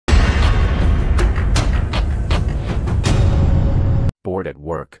bored at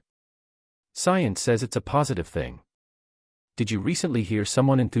work. Science says it's a positive thing. Did you recently hear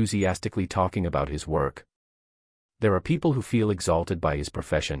someone enthusiastically talking about his work? There are people who feel exalted by his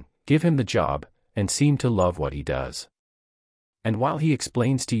profession, give him the job, and seem to love what he does. And while he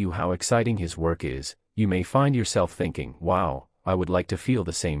explains to you how exciting his work is, you may find yourself thinking, wow, I would like to feel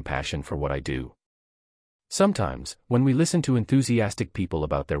the same passion for what I do. Sometimes, when we listen to enthusiastic people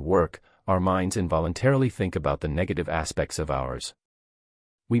about their work, our minds involuntarily think about the negative aspects of ours.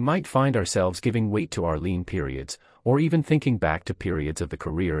 We might find ourselves giving weight to our lean periods, or even thinking back to periods of the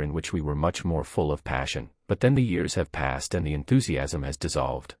career in which we were much more full of passion, but then the years have passed and the enthusiasm has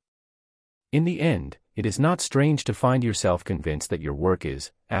dissolved. In the end, it is not strange to find yourself convinced that your work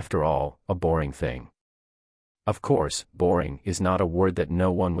is, after all, a boring thing. Of course, boring is not a word that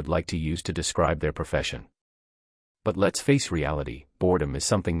no one would like to use to describe their profession. But let's face reality, boredom is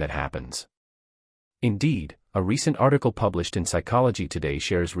something that happens. Indeed, a recent article published in Psychology Today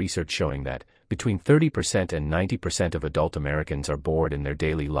shares research showing that between 30% and 90% of adult Americans are bored in their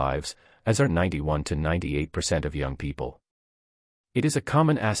daily lives, as are 91 to 98% of young people. It is a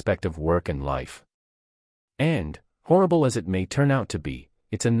common aspect of work and life. And, horrible as it may turn out to be,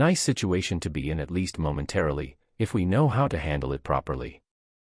 it's a nice situation to be in at least momentarily, if we know how to handle it properly.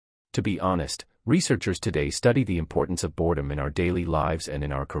 To be honest, researchers today study the importance of boredom in our daily lives and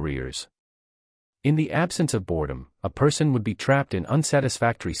in our careers. In the absence of boredom, a person would be trapped in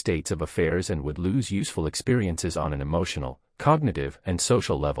unsatisfactory states of affairs and would lose useful experiences on an emotional, cognitive, and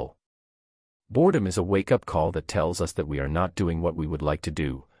social level. Boredom is a wake-up call that tells us that we are not doing what we would like to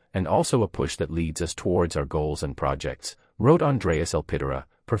do, and also a push that leads us towards our goals and projects, wrote Andreas Elpidera,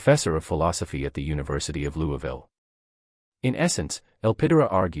 professor of philosophy at the University of Louisville. In essence,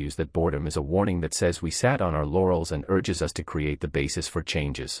 Elpidera argues that boredom is a warning that says we sat on our laurels and urges us to create the basis for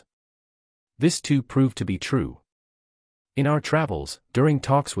changes. This too proved to be true. In our travels, during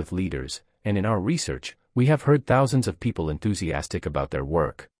talks with leaders, and in our research, we have heard thousands of people enthusiastic about their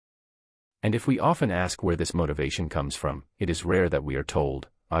work. And if we often ask where this motivation comes from, it is rare that we are told,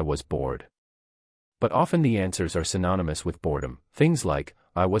 I was bored. But often the answers are synonymous with boredom, things like,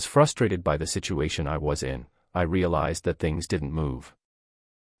 I was frustrated by the situation I was in, I realized that things didn't move.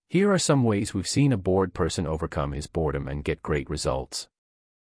 Here are some ways we've seen a bored person overcome his boredom and get great results.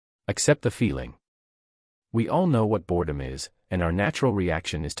 Accept the feeling. We all know what boredom is, and our natural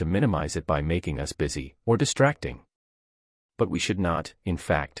reaction is to minimize it by making us busy or distracting. But we should not, in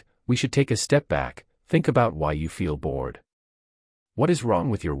fact, we should take a step back, think about why you feel bored. What is wrong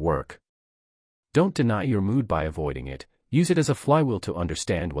with your work? Don't deny your mood by avoiding it, use it as a flywheel to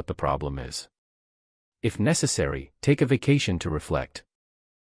understand what the problem is. If necessary, take a vacation to reflect.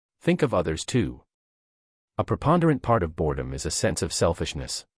 Think of others too. A preponderant part of boredom is a sense of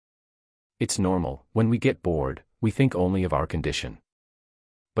selfishness. It's normal, when we get bored, we think only of our condition.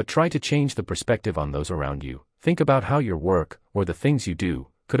 But try to change the perspective on those around you, think about how your work, or the things you do,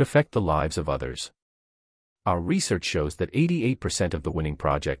 could affect the lives of others. Our research shows that 88% of the winning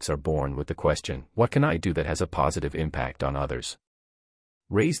projects are born with the question, what can I do that has a positive impact on others?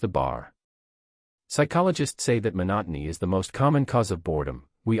 Raise the bar. Psychologists say that monotony is the most common cause of boredom.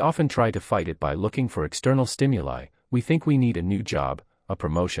 We often try to fight it by looking for external stimuli. We think we need a new job, a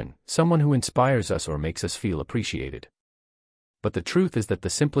promotion, someone who inspires us or makes us feel appreciated. But the truth is that the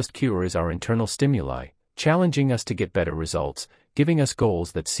simplest cure is our internal stimuli, challenging us to get better results, giving us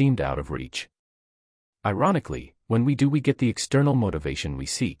goals that seemed out of reach. Ironically, when we do, we get the external motivation we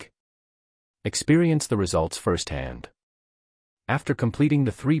seek. Experience the results firsthand. After completing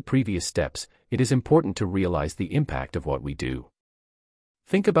the 3 previous steps, it is important to realize the impact of what we do.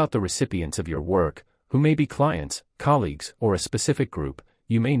 Think about the recipients of your work, who may be clients, colleagues, or a specific group.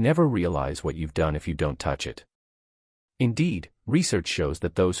 You may never realize what you've done if you don't touch it. Indeed, research shows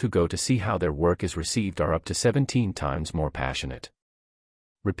that those who go to see how their work is received are up to 17 times more passionate.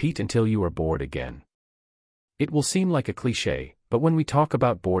 Repeat until you are bored again. It will seem like a cliché, but when we talk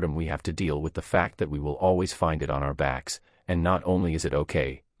about boredom, we have to deal with the fact that we will always find it on our backs, and not only is it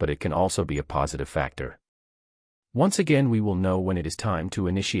okay, but it can also be a positive factor. Once again, we will know when it is time to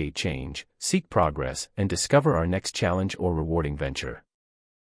initiate change, seek progress, and discover our next challenge or rewarding venture.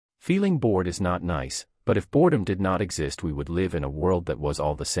 Feeling bored is not nice, but if boredom did not exist, we would live in a world that was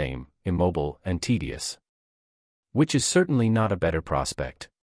all the same, immobile and tedious. Which is certainly not a better prospect.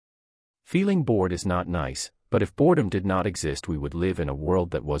 Feeling bored is not nice, but if boredom did not exist, we would live in a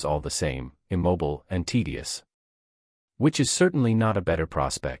world that was all the same, immobile and tedious. Which is certainly not a better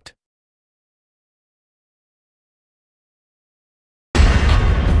prospect.